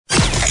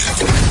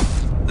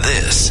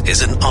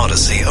This is an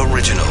Odyssey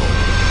original.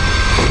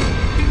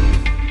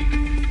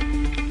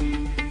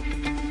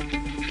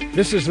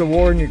 This is the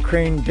War in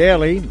Ukraine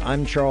Daily.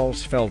 I'm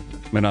Charles Feldman.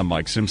 And I'm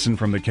Mike Simpson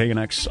from the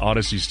KNX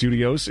Odyssey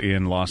Studios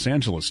in Los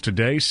Angeles.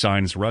 Today,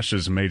 signs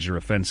Russia's major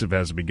offensive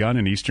has begun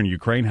in eastern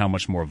Ukraine. How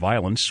much more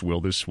violence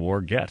will this war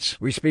get?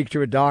 We speak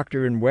to a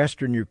doctor in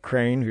western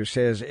Ukraine who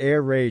says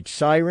air raid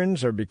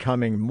sirens are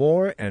becoming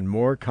more and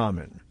more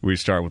common. We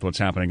start with what's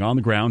happening on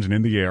the ground and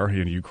in the air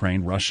in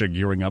Ukraine. Russia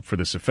gearing up for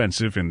this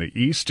offensive in the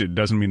east. It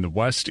doesn't mean the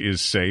west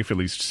is safe. At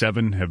least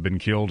 7 have been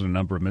killed in a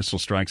number of missile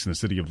strikes in the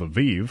city of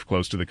Lviv,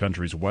 close to the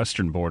country's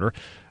western border.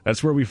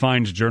 That's where we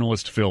find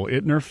journalist Phil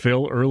Ittner.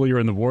 Phil, earlier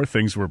in the war,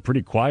 things were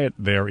pretty quiet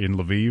there in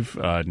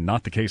Lviv.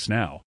 Not the case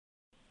now.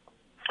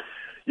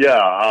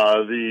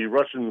 Yeah, the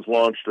Russians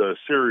launched a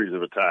series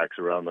of attacks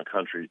around the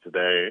country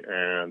today,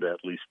 and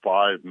at least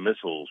 5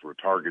 missiles were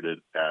targeted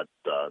at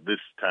this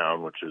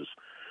town, which is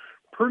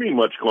pretty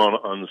much gone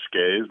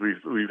unscathed.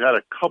 We've had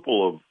a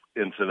couple of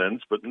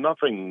incidents, but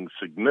nothing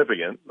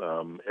significant.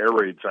 Air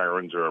raid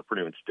sirens are a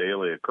pretty much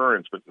daily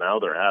occurrence, but now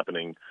they're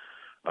happening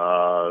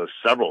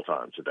several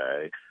times a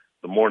day.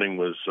 The morning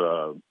was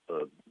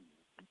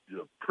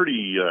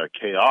pretty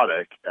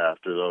chaotic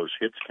after those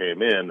hits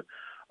came in.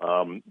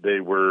 They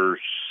were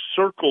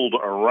circled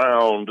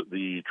around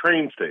the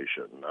train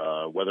station.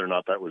 Whether or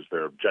not that was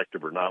their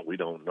objective or not, we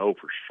don't know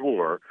for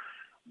sure.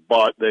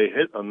 But they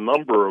hit a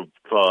number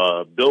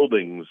of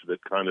buildings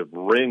that kind of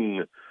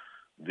ring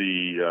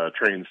the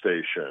train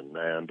station.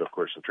 And, of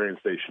course, the train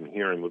station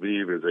here in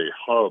Lviv is a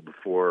hub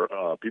for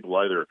people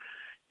either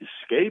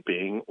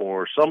escaping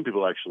or some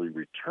people actually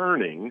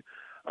returning.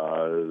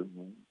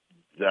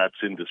 That's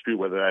in dispute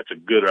whether that's a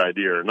good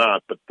idea or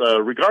not. But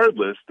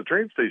regardless, the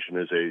train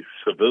station is a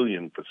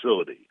civilian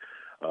facility.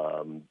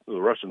 The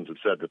Russians have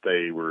said that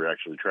they were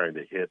actually trying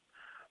to hit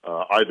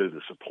either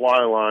the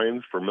supply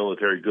lines for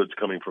military goods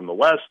coming from the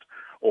west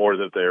or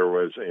that there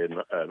was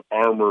an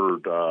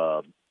armored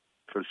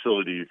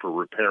facility for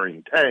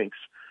repairing tanks.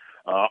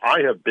 I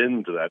have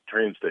been to that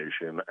train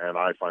station, and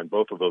I find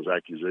both of those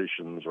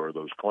accusations or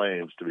those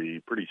claims to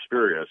be pretty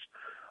spurious.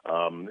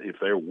 If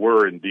there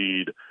were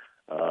indeed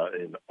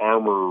an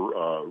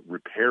armor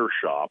repair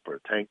shop or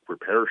tank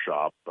repair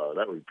shop,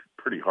 that would be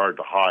pretty hard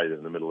to hide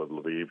in the middle of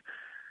Lviv.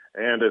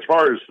 And as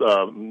far as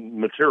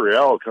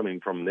materiel coming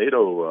from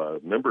NATO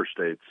member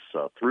states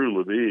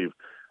through Lviv,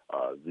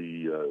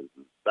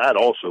 that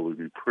also would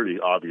be pretty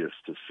obvious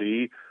to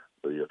see.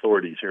 The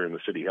authorities here in the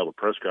city held a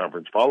press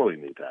conference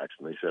following the attacks,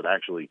 and they said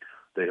actually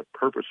they have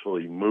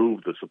purposefully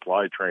moved the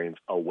supply trains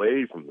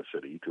away from the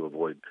city to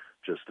avoid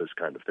just this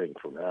kind of thing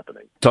from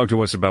happening. Talk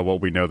to us about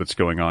what we know that's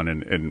going on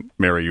in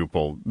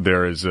Mariupol.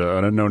 There is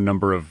an unknown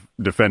number of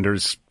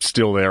defenders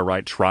still there,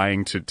 right,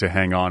 trying to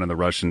hang on, and the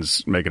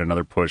Russians making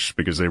another push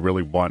because they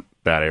really want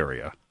that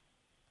area.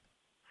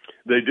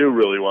 They do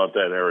really want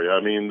that area.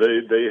 I mean,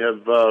 they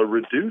have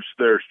reduced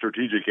their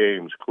strategic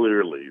aims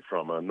clearly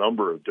from a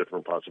number of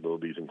different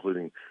possibilities,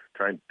 including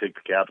trying to take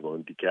the capital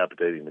and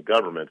decapitating the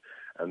government.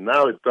 And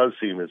now it does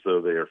seem as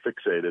though they are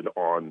fixated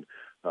on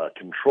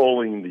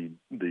controlling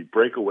the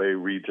breakaway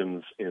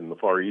regions in the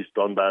Far East,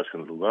 Donbass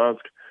and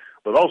Lugansk,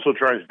 but also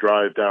trying to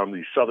drive down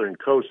the southern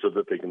coast so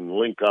that they can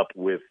link up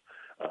with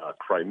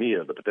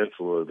Crimea, the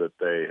peninsula that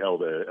they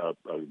held a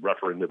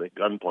referendum at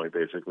gunpoint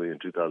basically in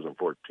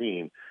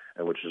 2014,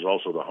 and which is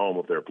also the home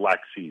of their Black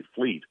Sea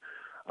Fleet.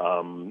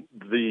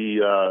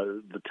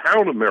 The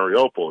town of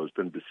Mariupol has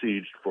been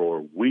besieged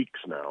for weeks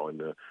now, and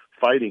the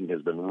fighting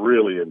has been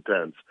really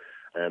intense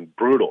and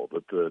brutal.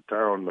 But the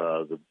town,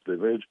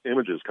 the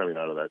images coming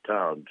out of that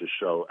town just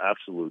show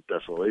absolute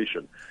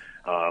desolation.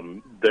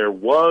 There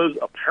was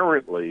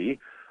apparently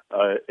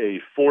a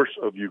force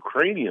of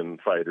Ukrainian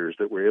fighters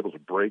that were able to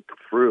break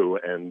through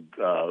and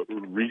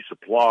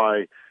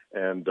resupply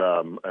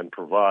and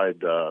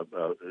provide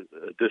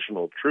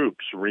additional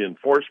troops,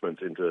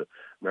 reinforcements into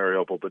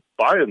Mariupol. But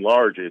by and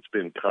large, it's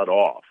been cut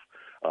off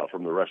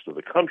from the rest of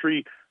the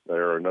country.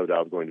 There are no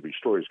doubt going to be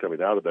stories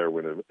coming out of there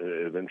when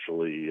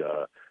eventually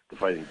the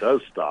fighting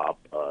does stop.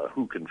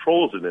 Who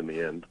controls it in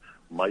the end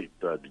might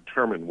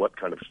determine what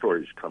kind of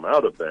stories come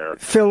out of there.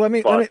 Phil, let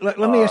me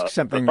ask you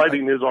something. The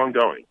fighting is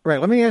ongoing.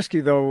 Right. Let me ask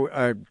you,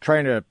 though,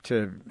 trying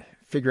to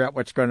figure out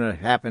what's going to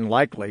happen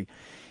likely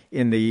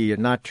in the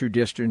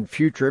not-too-distant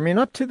future. I mean,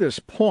 up to this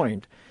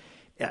point,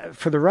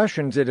 for the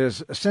Russians, it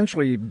has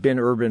essentially been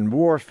urban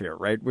warfare,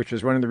 right, which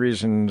is one of the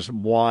reasons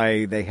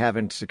why they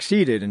haven't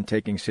succeeded in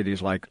taking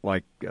cities like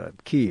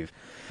Kyiv.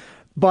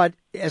 But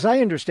as I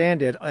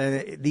understand it,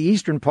 the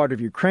eastern part of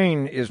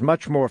Ukraine is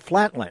much more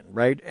flatland,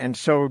 right? And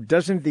so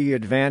doesn't the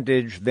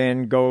advantage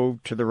then go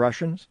to the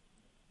Russians?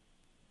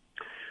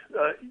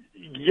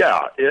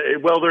 Yeah.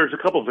 Well, there's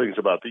a couple of things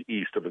about the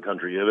east of the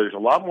country. There's a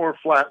lot more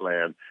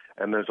flatland,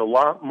 and there's a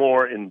lot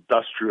more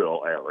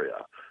industrial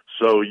area.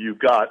 So you've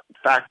got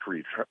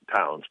factory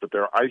towns, but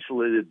they're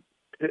isolated.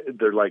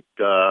 They're like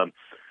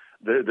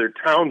they're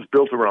towns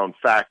built around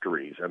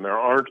factories, and there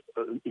aren't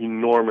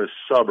enormous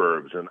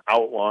suburbs and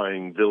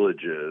outlying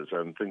villages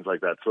and things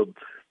like that. So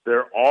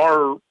there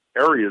are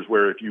areas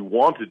where if you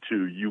wanted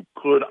to, you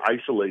could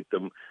isolate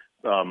them,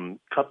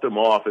 cut them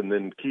off, and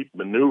then keep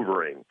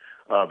maneuvering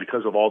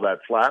because of all that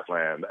flat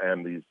land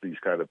and these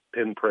kind of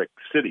pinprick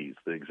cities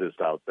that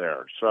exist out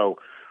there. So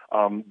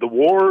the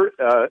war,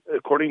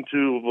 according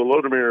to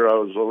Volodymyr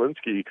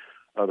Zelensky,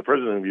 the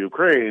president of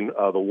Ukraine,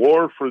 the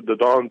war for the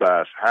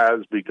Donbass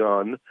has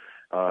begun.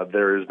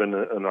 There has been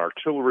an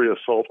artillery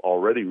assault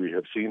already we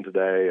have seen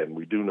today, and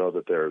we do know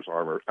that there's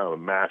armor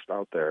amassed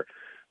out there.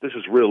 This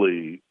is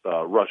really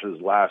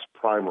Russia's last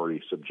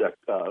primary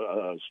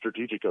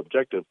strategic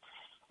objective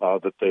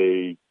that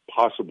they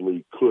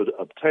possibly could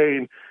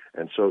obtain,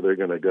 and so they're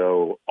going to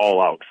go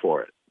all out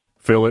for it.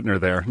 Phil Ittner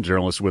there,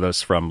 journalist with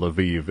us from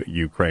Lviv,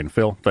 Ukraine.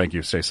 Phil, thank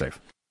you. Stay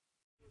safe.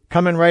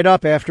 Coming right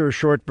up after a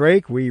short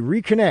break, we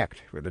reconnect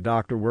with a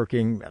doctor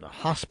working at a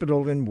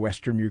hospital in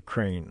western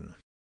Ukraine.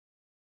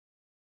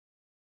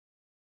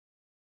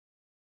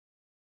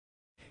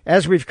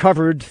 As we've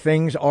covered,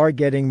 things are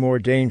getting more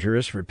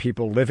dangerous for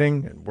people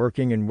living and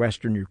working in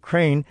western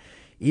Ukraine,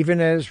 even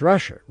as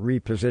Russia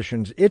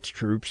repositions its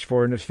troops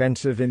for an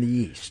offensive in the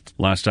east.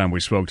 Last time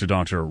we spoke to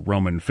Dr.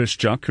 Roman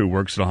Fischuk, who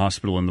works at a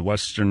hospital in the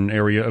western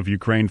area of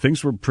Ukraine.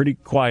 Things were pretty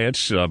quiet,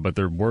 but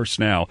they're worse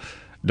now.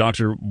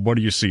 Doctor, what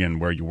are you seeing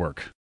where you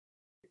work?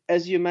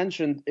 As you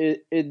mentioned,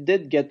 it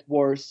did get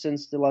worse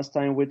since the last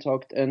time we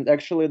talked. And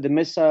actually, the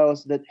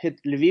missiles that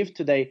hit Lviv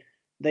today,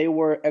 they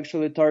were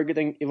actually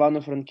targeting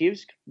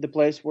Ivano-Frankivsk, the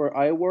place where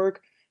I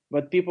work.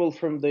 But people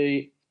from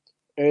the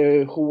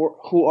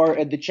who are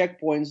at the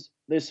checkpoints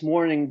this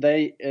morning,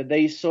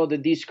 they saw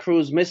that these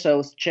cruise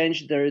missiles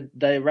changed their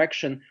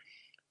direction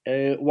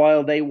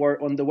while they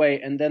were on the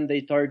way, and then they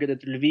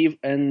targeted Lviv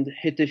and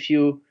hit a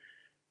few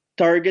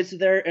targets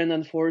there, and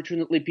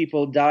unfortunately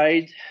people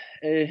died.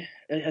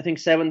 I think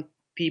 7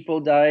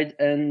 people died,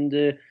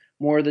 and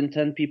more than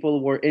 10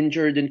 people were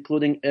injured,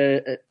 including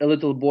a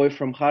little boy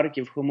from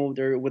Kharkiv who moved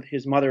there with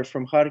his mother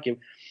from Kharkiv.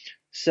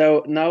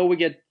 So now we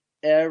get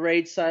air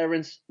raid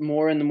sirens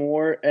more and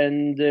more,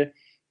 and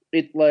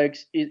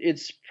it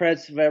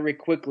spreads very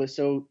quickly.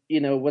 So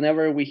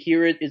whenever we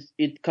hear it,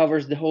 it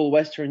covers the whole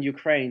western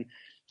Ukraine,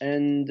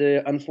 and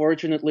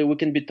unfortunately we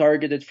can be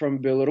targeted from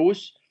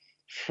Belarus,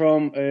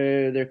 from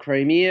the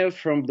Crimea,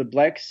 from the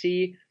Black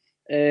Sea,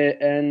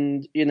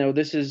 and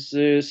this is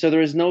so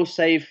there is no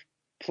safe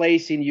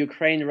place in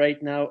Ukraine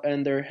right now,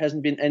 and there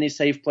hasn't been any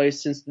safe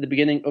place since the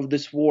beginning of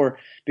this war,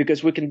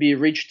 because we can be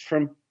reached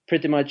from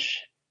pretty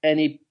much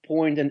any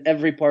point, and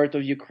every part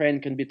of Ukraine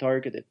can be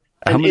targeted.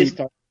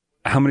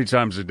 How many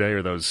times a day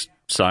are those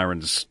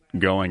sirens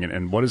going,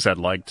 and what is that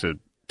like to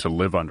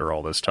live under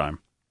all this time?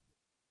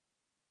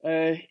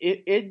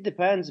 It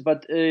depends,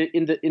 but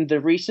in the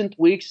recent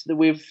weeks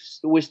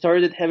we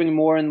started having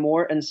more and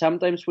more, and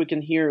sometimes we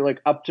can hear like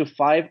up to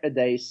 5 a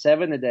day,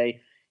 7 a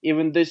day.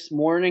 Even this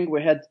morning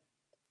we had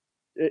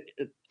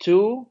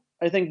 2.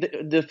 I think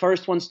the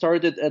first one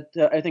started at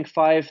I think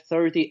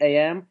 5:30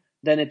 a.m.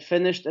 Then it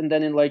finished, and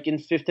then in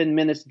 15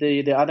 minutes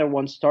the other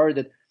one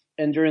started.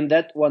 And during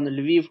that one,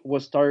 Lviv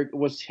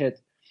was hit,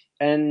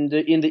 and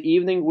in the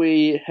evening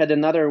we had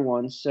another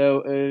one.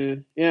 So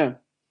yeah.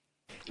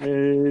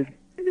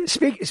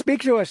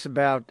 Speak to us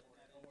about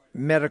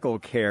medical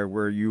care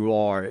where you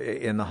are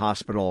in the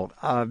hospital.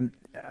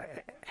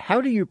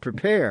 How do you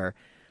prepare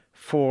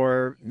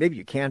for, maybe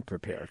you can't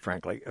prepare,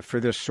 frankly, for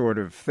this sort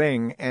of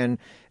thing? And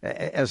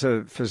as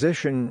a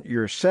physician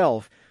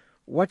yourself,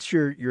 what's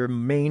your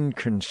main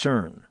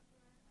concern?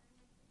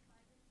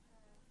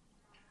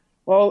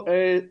 Well,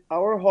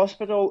 our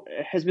hospital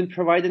has been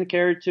providing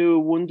care to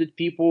wounded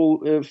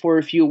people for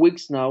a few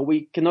weeks now.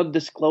 We cannot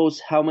disclose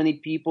how many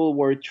people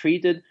were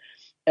treated,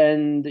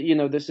 and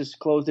this is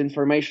closed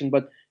information.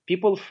 But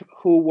people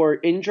who were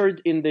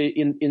injured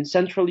in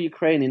central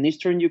Ukraine, in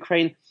eastern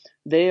Ukraine,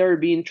 they are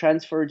being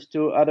transferred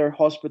to other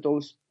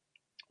hospitals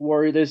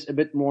where it is a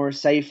bit more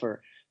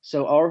safer.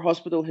 So our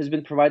hospital has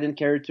been providing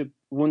care to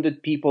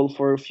wounded people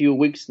for a few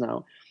weeks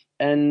now,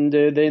 and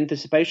the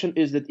anticipation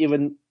is that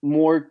even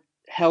more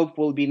help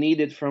will be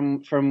needed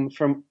from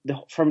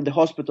the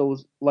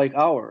hospitals like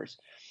ours.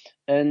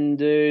 And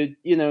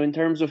in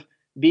terms of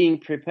being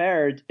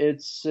prepared,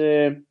 it's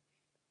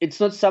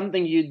not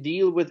something you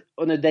deal with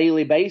on a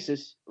daily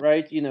basis,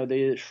 right?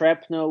 The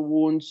shrapnel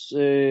wounds,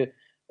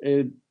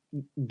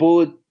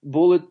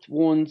 bullet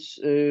wounds,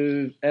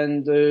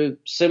 and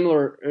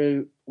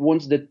similar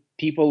wounds that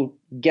people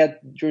get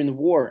during the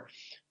war.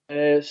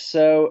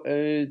 So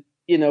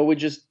we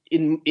just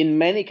in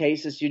many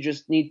cases you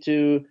just need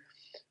to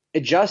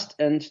adjust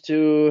and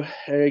to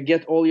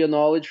get all your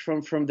knowledge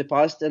from the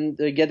past, and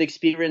get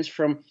experience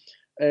from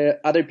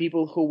other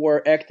people who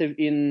were active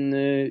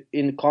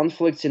in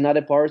conflicts in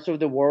other parts of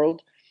the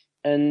world,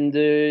 and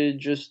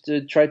just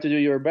try to do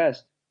your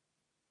best.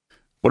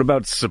 What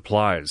about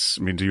supplies?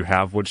 I mean, do you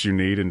have what you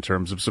need in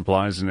terms of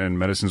supplies and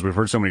medicines? We've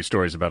heard so many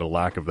stories about a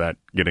lack of that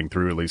getting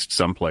through at least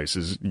some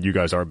places. You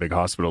guys are a big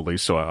hospital, at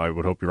least, so I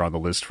would hope you're on the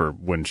list for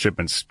when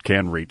shipments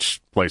can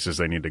reach places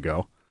they need to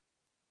go.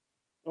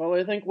 Well,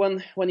 I think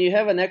when you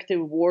have an active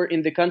war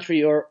in the country,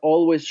 you're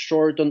always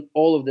short on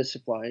all of the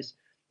supplies.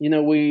 We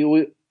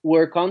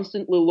we're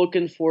constantly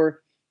looking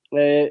for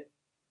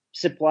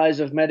supplies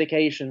of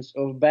medications,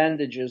 of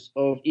bandages,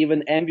 of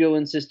even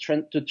ambulances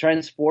to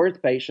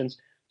transport patients.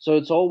 So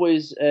it's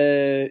always,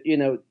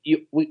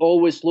 we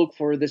always look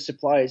for the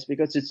supplies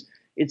because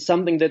it's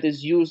something that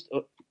is used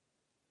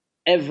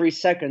every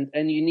second,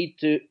 and you need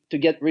to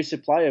get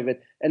resupply of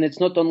it. And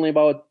it's not only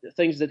about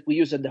things that we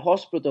use at the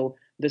hospital,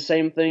 the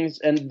same things,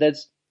 and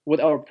that's what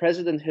our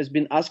president has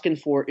been asking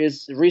for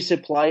is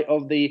resupply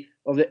of the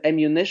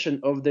ammunition,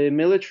 of the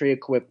military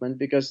equipment,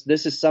 because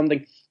this is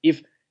something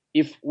if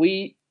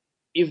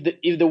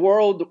the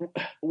world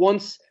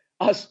wants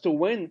us to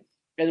win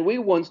and we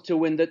want to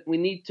win, that we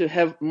need to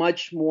have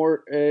much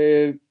more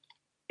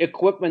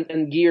equipment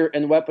and gear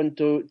and weapon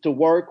to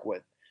work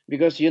with.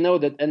 Because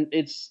that, and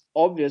it's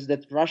obvious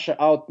that Russia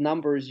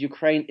outnumbers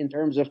Ukraine in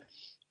terms of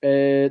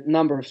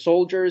number of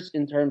soldiers,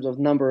 in terms of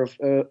number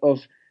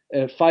of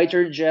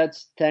fighter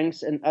jets,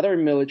 tanks, and other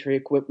military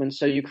equipment.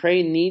 So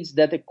Ukraine needs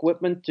that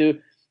equipment to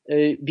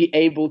be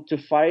able to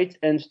fight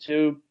and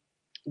to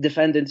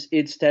defend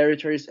its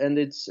territories and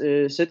its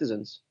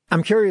citizens.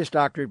 I'm curious,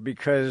 Doctor,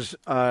 because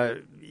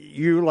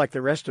you, like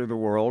the rest of the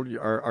world,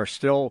 are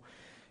still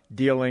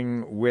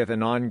dealing with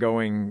an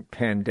ongoing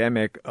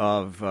pandemic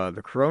of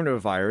the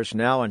coronavirus.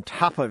 Now, on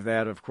top of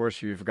that, of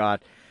course, you've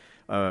got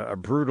a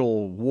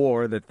brutal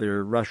war that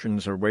the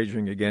Russians are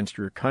waging against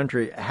your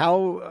country.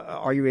 How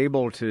are you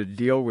able to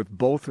deal with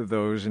both of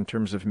those in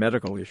terms of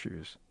medical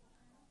issues?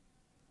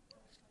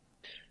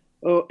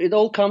 It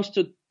all comes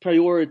to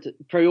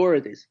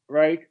priorities,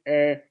 right?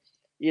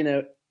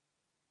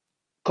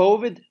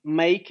 COVID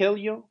may kill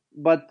you,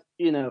 but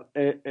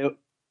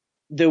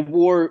the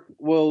war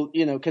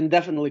can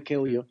definitely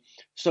kill you.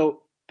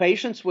 So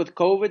patients with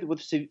COVID, with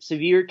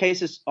severe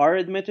cases, are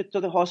admitted to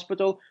the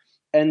hospital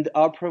and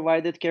are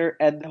provided care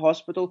at the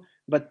hospital.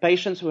 But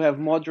patients who have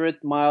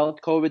moderate,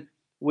 mild COVID,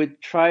 we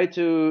try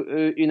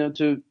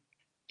to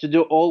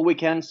do all we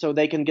can so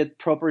they can get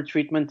proper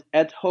treatment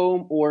at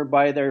home or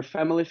by their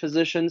family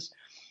physicians,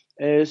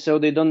 so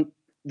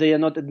they are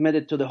not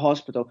admitted to the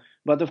hospital.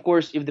 But of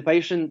course, if the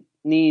patient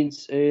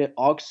needs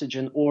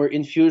oxygen or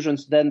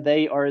infusions, then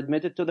they are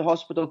admitted to the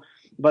hospital.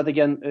 But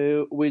again,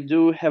 we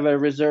do have a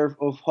reserve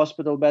of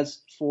hospital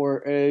beds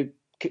for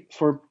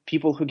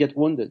people who get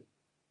wounded.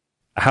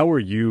 How are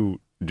you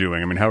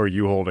doing? I mean, how are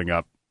you holding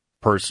up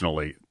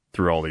personally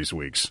through all these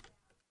weeks?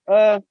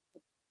 To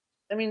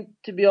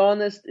be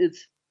honest,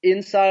 it's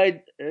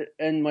inside,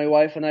 and my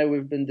wife and I,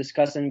 we've been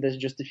discussing this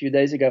just a few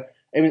days ago.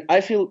 I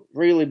feel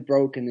really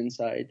broken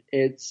inside.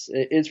 It's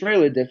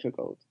really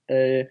difficult.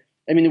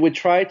 We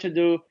try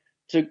to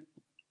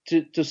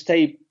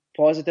stay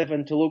positive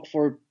and to look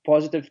for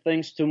positive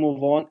things to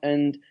move on.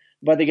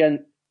 But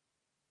again,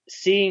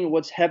 seeing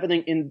what's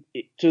happening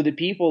to the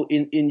people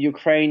in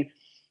Ukraine,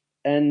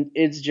 and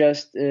it's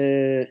just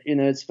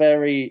it's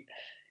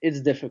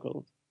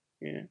difficult.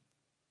 Yeah.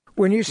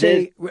 When you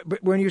say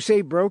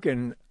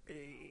broken,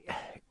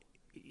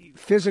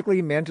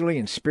 physically, mentally,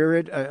 and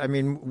spirit,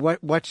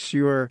 what's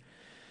your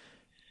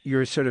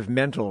sort of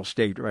mental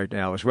state right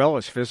now, as well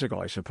as physical,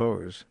 I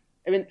suppose?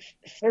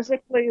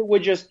 Physically, we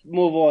just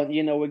move on.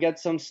 We get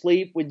some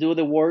sleep, we do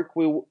the work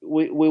we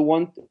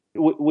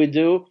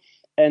do,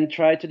 and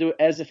try to do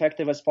as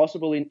effective as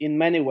possible in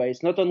many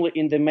ways. Not only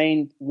in the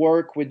main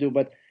work we do,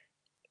 but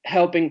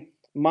helping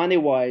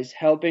money-wise,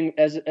 helping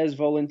as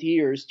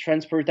volunteers,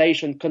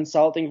 transportation,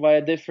 consulting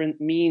via different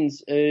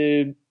means,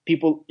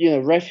 people,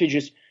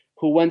 refugees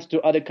who went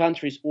to other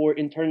countries or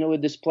internally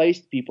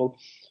displaced people.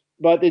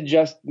 But it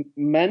just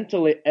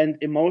mentally and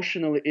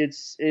emotionally,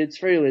 it's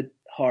really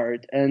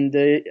hard. And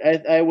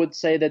I would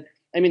say that,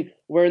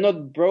 we're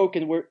not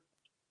broken.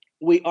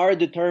 We are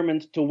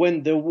determined to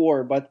win the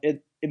war, but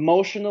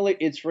emotionally,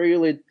 it's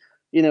really,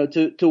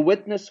 to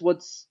witness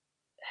what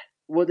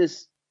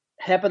is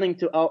happening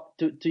to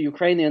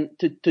Ukrainian,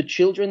 to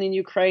children in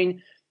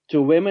Ukraine,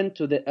 to women,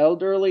 to the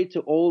elderly,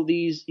 to all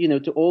these,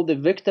 to all the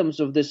victims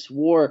of this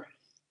war.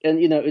 And,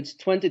 it's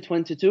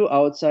 2022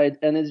 outside,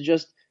 and it's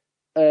just,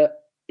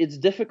 it's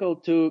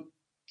difficult to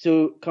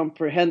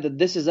comprehend that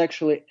this is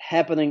actually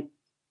happening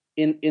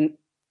in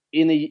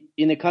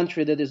a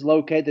country that is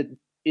located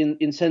in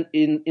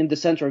the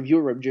center of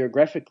Europe,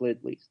 geographically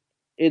at least.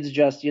 It's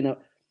just,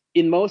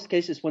 in most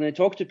cases when I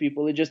talk to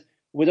people,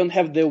 we don't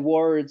have the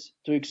words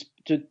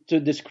to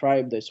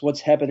describe this,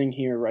 what's happening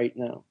here right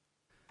now.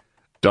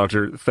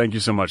 Doctor, thank you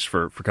so much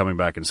for coming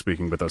back and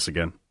speaking with us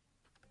again.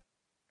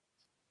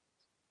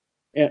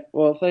 Yeah,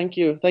 well, thank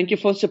you. Thank you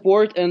for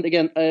support. And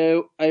again,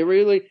 I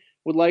really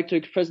would like to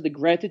express the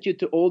gratitude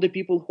to all the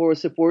people who are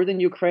supporting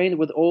Ukraine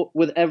with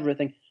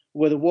everything,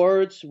 with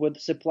words, with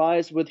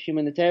supplies, with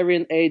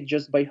humanitarian aid,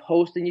 just by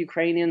hosting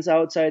Ukrainians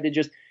outside.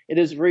 It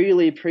is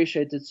really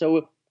appreciated.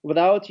 So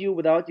without you,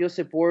 without your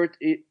support,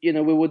 we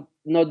would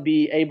not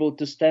be able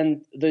to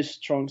stand this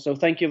strong. So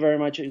thank you very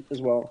much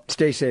as well.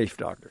 Stay safe,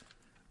 Doctor.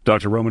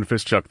 Dr. Roman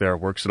Fischuk there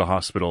works at a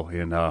hospital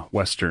in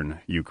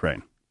western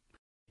Ukraine.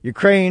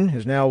 Ukraine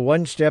is now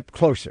one step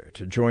closer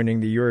to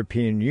joining the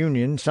European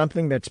Union,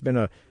 something that's been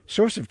a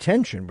source of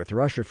tension with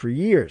Russia for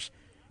years.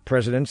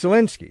 President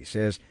Zelensky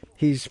says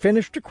he's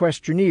finished a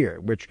questionnaire,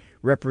 which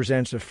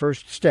represents a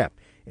first step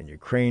in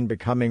Ukraine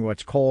becoming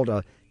what's called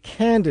a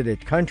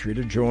candidate country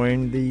to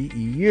join the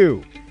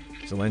EU.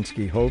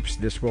 Zelensky hopes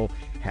this will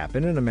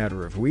happen in a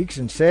matter of weeks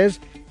and says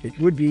it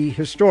would be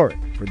historic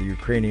for the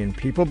Ukrainian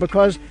people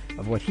because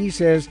of what he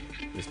says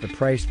is the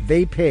price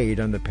they paid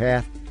on the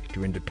path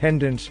to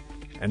independence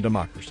and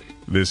democracy.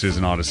 This is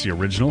an Odyssey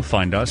original.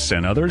 Find us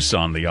and others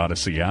on the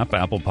Odyssey app,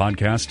 Apple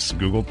Podcasts,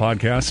 Google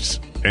Podcasts,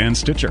 and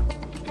Stitcher.